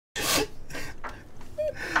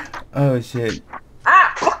Oh shit.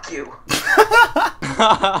 Ah, fuck you!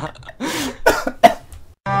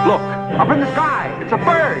 Look, up in the sky, it's a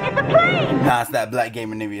bird. It's a plane! Nah, it's that black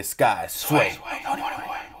gamer Navia sky. Sway.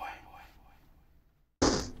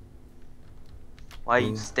 Why are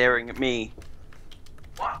you staring at me?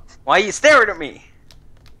 What? Why are you staring at me?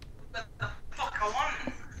 What the fuck I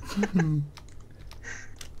want?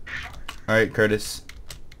 Alright, Curtis.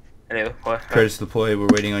 Hello, what? Curtis deploy, we're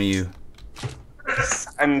waiting on you.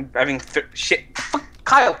 I'm having shit. Fuck,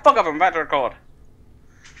 Kyle, fuck up, I'm about to record.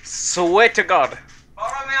 Swear to God.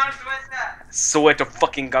 Swear to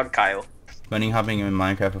fucking God, Kyle. Bunny hopping in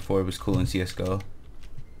Minecraft before it was cool in CSGO.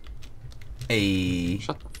 Hey.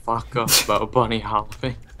 Shut the fuck up about bunny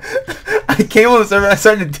hopping. I came on the server and I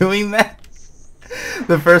started doing that.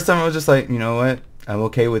 The first time I was just like, you know what? I'm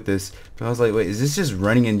okay with this. But I was like, wait, is this just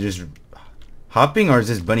running and just hopping or is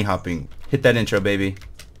this bunny hopping? Hit that intro, baby.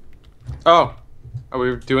 Oh. Are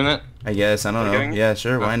we doing it? I guess. I don't know. doing it? Yeah,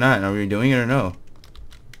 sure. Why not? Are we doing it or no?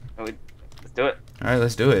 Let's do it. Alright,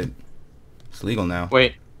 let's do it. It's legal now.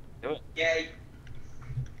 Wait. Do it. Yay.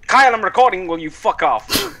 Kyle, I'm recording. Will you fuck off?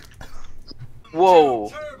 Whoa.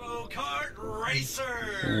 Turbo Kart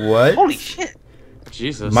Racer. What? Holy shit.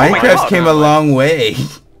 Jesus. Minecraft God. came a long way.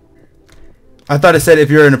 I thought it said if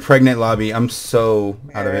you're in a pregnant lobby. I'm so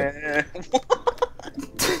out of it.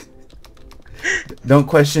 Don't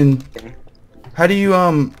question. How do you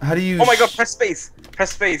Oh my God, press space.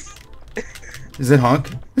 Press space. Is it honk?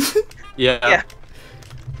 Yeah. Yeah.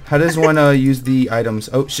 How does one use the items?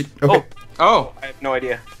 Oh shit. Okay. Oh. I have no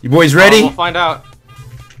idea. You boys ready? We'll find out.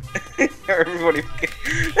 Everybody.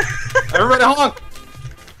 Everybody honk!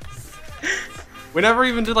 We never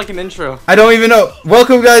even did like an intro. I don't even know.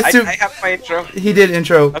 Welcome guys to I have my intro. He did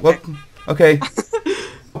intro. Okay. Welcome. Okay.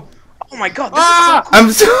 Oh my God. This Ah!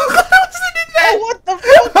 I'm so close to doing that. What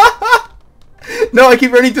the fuck? No, I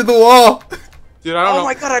keep running through the wall. Dude, I don't know. Oh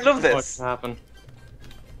my God, I love what this. happened.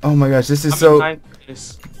 Oh my gosh, this is I'm so behind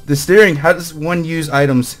this. the steering, how does one use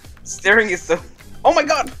items? Steering is so. Oh my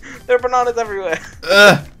God, there are bananas everywhere.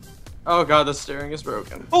 Ugh. Oh god, the steering is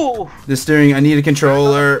broken. Ooh. The steering, I need a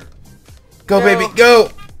controller. Go, No. baby, go!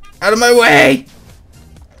 Out of my way!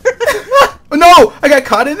 Oh no! I got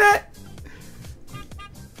caught in that?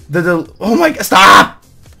 Oh my god, stop!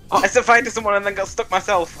 I set fire to someone and then got stuck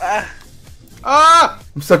myself. Ah, Ah!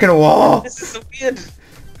 I'm stuck in a wall. this is so weird.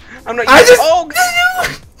 I'm not. I just. Oh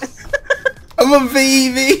God. I'm a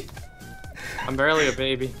baby. I'm barely a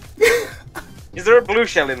baby. Is there a blue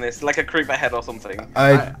shell in this, like a creeper head or something?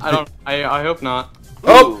 I don't. I hope not.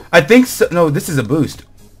 Oh, Ooh. I think so. No, this is a boost.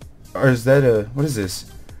 Or is that a? What is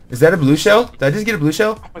this? Is that a blue shell? Did I just get a blue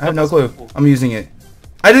shell? my I have God, no that's clue. so cool. I'm using it.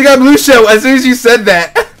 I just got a blue shell as soon as you said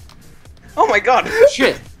that. Oh my God.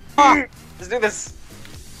 Shit! Let's do this.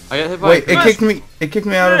 I got hit by. Wait, it kicked me. It kicked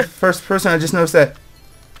me out of first person. I just noticed that.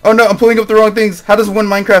 Oh no, I'm pulling up the wrong things. How does one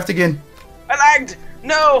Minecraft again? I lagged.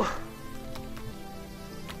 No.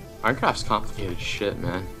 Minecraft's complicated shit,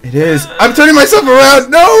 man. It is. I'm turning myself around.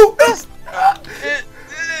 No.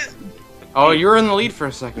 Oh, you were in the lead for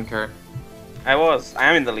a second, Kurt. I was. I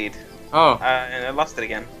am in the lead. Oh, And I lost it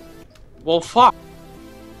again. well, fuck.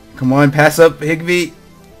 Come on, pass up, Higby.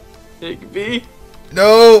 Higby.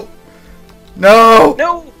 No. No.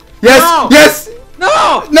 No. Yes. No. Yes.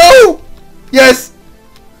 No! No. Yes.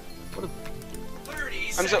 30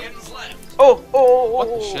 I'm so- seconds left. Oh. What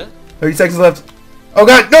the shit? 30 seconds left. Oh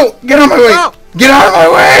god, no! Get out of my way! No. Get out of my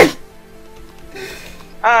way!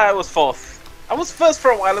 I was fourth. I was first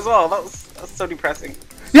for a while as well. That's so depressing.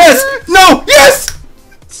 Yes! No! Yes!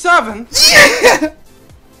 7. Yeah!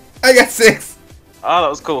 I got 6. Oh, that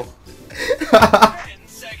was cool. 10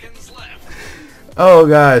 seconds left. Oh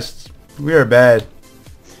gosh, we are bad.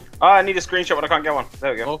 Oh, I need a screenshot, but I can't get one.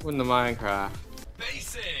 There we go. Open the Minecraft.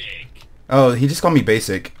 Basic. Oh, he just called me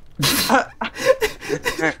basic.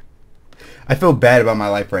 I feel bad about my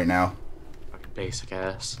life right now. Fucking basic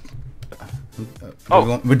ass.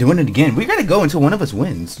 We're doing it again. We gotta go until one of us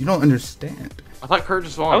wins. You don't understand. I thought Kurt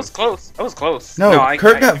just won. I was close. I was close. No, I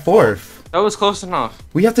Kurt got 4th. That was close enough.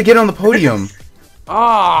 We have to get on the podium.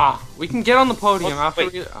 Ah, we can get on the podium What? after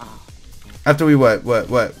Wait. we. After we what?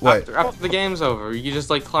 After the game's over, you can just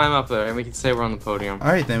like climb up there and we can say we're on the podium.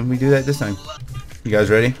 Alright then, we do that this time. You guys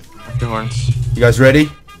ready? After horns. You guys ready?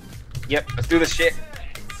 Yep. Let's do this shit.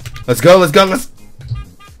 Let's go, let's go, let's...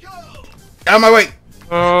 Out of my way!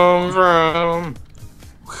 Vroom.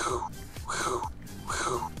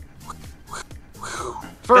 The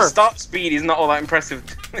First, start speed is not all that impressive.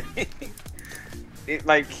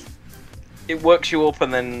 It works you up,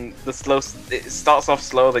 and then it starts off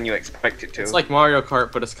slower than you expect it to. it's like Mario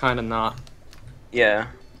Kart, but it's kind of not. Yeah.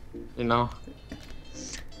 You know.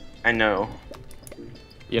 I know.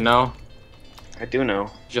 You know? I do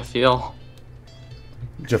know. Jafil.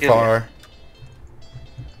 Jafar.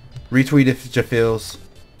 Retweet if Jafils.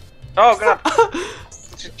 Oh god.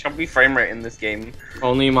 Such a jumpy frame rate in this game.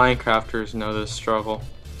 Only Minecrafters know this struggle.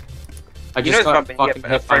 I You know just it's got not being fucking a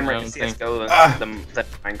hit by frame my rate own in thing. CSGO than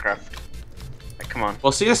Minecraft. Like, come on.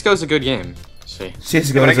 Well, CSGO's a good game. See.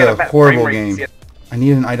 CSGO When I is get a better horrible frame rate in game. I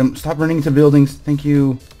need an item. Stop running into buildings. Thank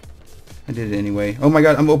you. I did it anyway. Oh my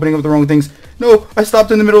god, I'm opening up the wrong things. No, I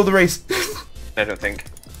stopped in the middle of the race. I don't think.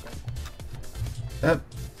 No,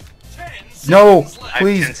 10 seconds left. I have 10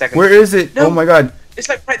 please. seconds. Where is it? No. Oh my god. It's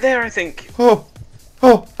like right there, I think. Oh,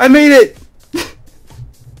 oh, I made it.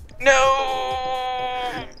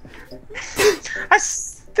 No!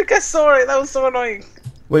 Think I saw it. That was so annoying.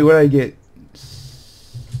 Wait, what did I get?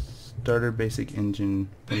 Starter basic engine.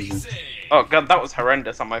 What is it? Basic. Oh god, that was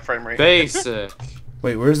horrendous on my frame rate. Basic.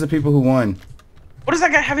 Wait, where's the people who won? What does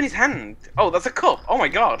that guy have in his hand? Oh, that's a cup. Oh my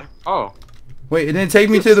god. Oh. Wait, it didn't take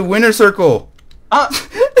me to the winner circle. Ah!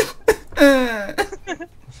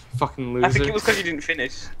 Fucking loser. I think it was because you didn't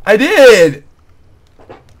finish. I did.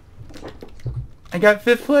 I got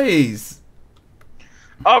 5th place.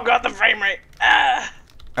 Oh god, the frame rate. Ah.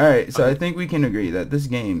 All right, so I think we can agree that this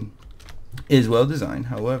game is well designed.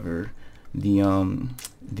 However, the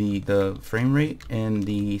frame rate and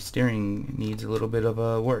the steering needs a little bit of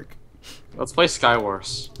work. Let's play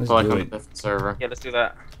Skywars. Let's But like do on a it. different server. Yeah, let's do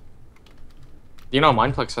that. You know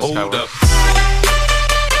Mineplex has Hold up. Skywars.